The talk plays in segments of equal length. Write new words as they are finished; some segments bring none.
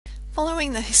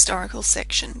Following the historical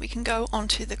section, we can go on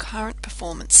to the current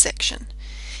performance section.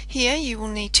 Here you will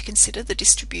need to consider the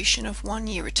distribution of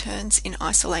one-year returns in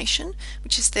isolation,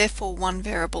 which is therefore one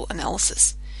variable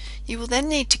analysis. You will then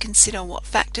need to consider what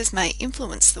factors may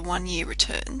influence the one-year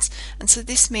returns, and so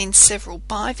this means several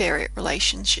bivariate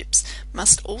relationships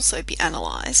must also be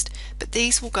analysed, but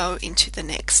these will go into the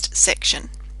next section.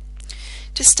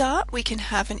 To start, we can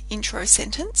have an intro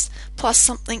sentence plus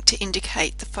something to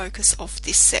indicate the focus of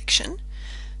this section.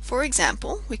 For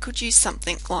example, we could use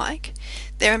something like,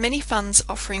 there are many funds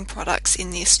offering products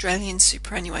in the Australian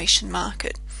superannuation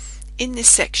market. In this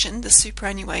section, the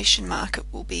superannuation market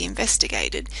will be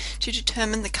investigated to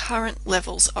determine the current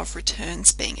levels of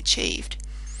returns being achieved.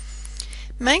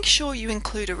 Make sure you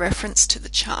include a reference to the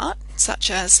chart, such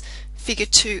as Figure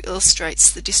 2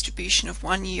 illustrates the distribution of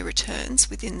one-year returns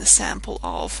within the sample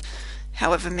of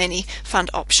however many fund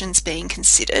options being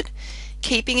considered,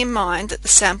 keeping in mind that the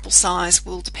sample size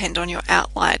will depend on your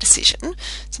outlier decision,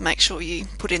 so make sure you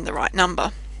put in the right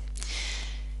number.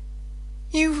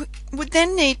 You would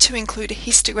then need to include a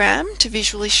histogram to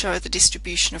visually show the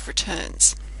distribution of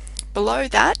returns. Below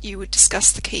that, you would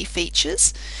discuss the key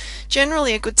features.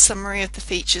 Generally, a good summary of the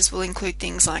features will include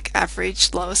things like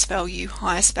average, lowest value,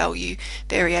 highest value,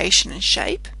 variation and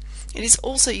shape. It is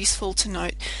also useful to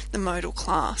note the modal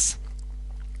class.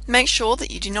 Make sure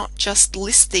that you do not just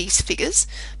list these figures,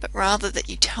 but rather that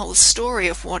you tell the story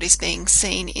of what is being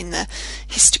seen in the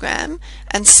histogram,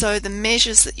 and so the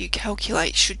measures that you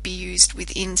calculate should be used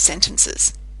within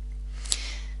sentences.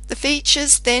 The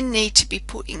features then need to be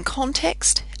put in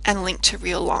context and linked to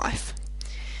real life.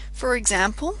 For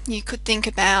example, you could think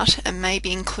about and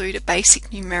maybe include a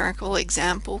basic numerical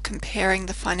example comparing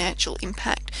the financial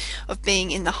impact of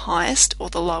being in the highest or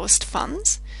the lowest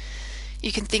funds.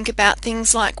 You can think about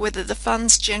things like whether the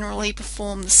funds generally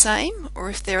perform the same or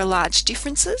if there are large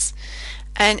differences,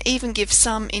 and even give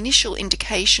some initial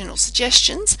indication or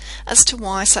suggestions as to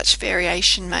why such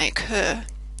variation may occur.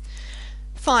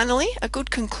 Finally, a good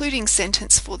concluding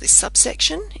sentence for this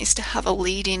subsection is to have a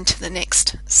lead into the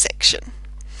next section.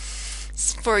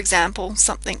 For example,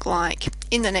 something like,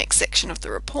 in the next section of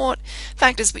the report,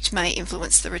 factors which may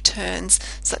influence the returns,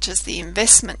 such as the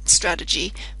investment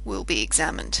strategy, will be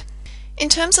examined. In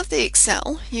terms of the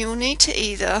Excel, you will need to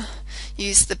either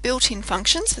use the built-in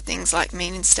functions for things like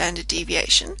mean and standard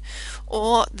deviation,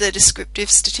 or the descriptive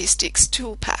statistics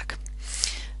tool pack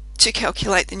to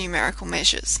calculate the numerical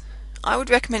measures. I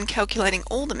would recommend calculating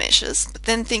all the measures, but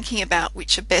then thinking about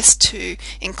which are best to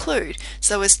include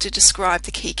so as to describe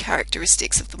the key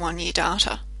characteristics of the one-year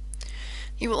data.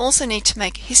 You will also need to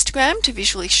make a histogram to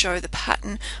visually show the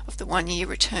pattern of the one-year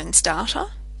returns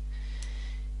data.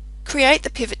 Create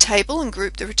the pivot table and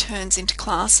group the returns into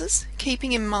classes,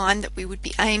 keeping in mind that we would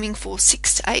be aiming for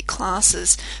 6 to 8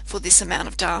 classes for this amount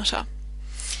of data.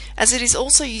 As it is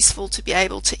also useful to be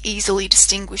able to easily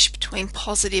distinguish between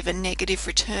positive and negative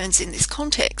returns in this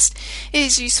context, it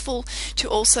is useful to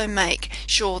also make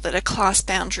sure that a class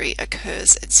boundary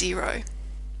occurs at 0.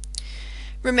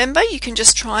 Remember, you can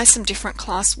just try some different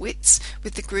class widths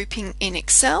with the grouping in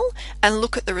Excel and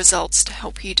look at the results to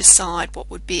help you decide what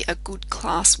would be a good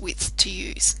class width to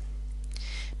use.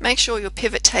 Make sure your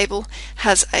pivot table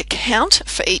has a count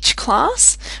for each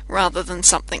class rather than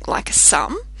something like a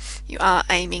sum. You are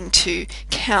aiming to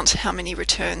count how many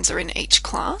returns are in each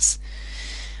class.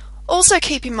 Also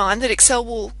keep in mind that Excel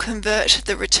will convert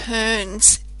the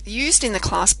returns used in the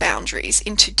class boundaries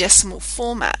into decimal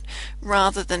format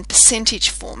rather than percentage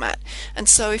format, and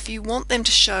so if you want them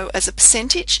to show as a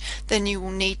percentage, then you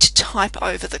will need to type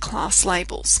over the class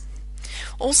labels.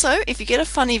 Also, if you get a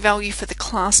funny value for the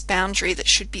class boundary that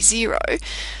should be 0,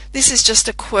 this is just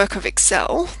a quirk of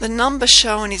Excel. The number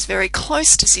shown is very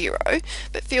close to 0,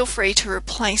 but feel free to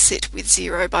replace it with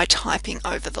 0 by typing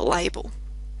over the label.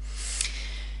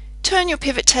 Turn your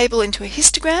pivot table into a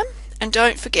histogram and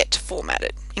don't forget to format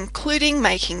it, including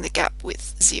making the gap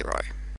width 0.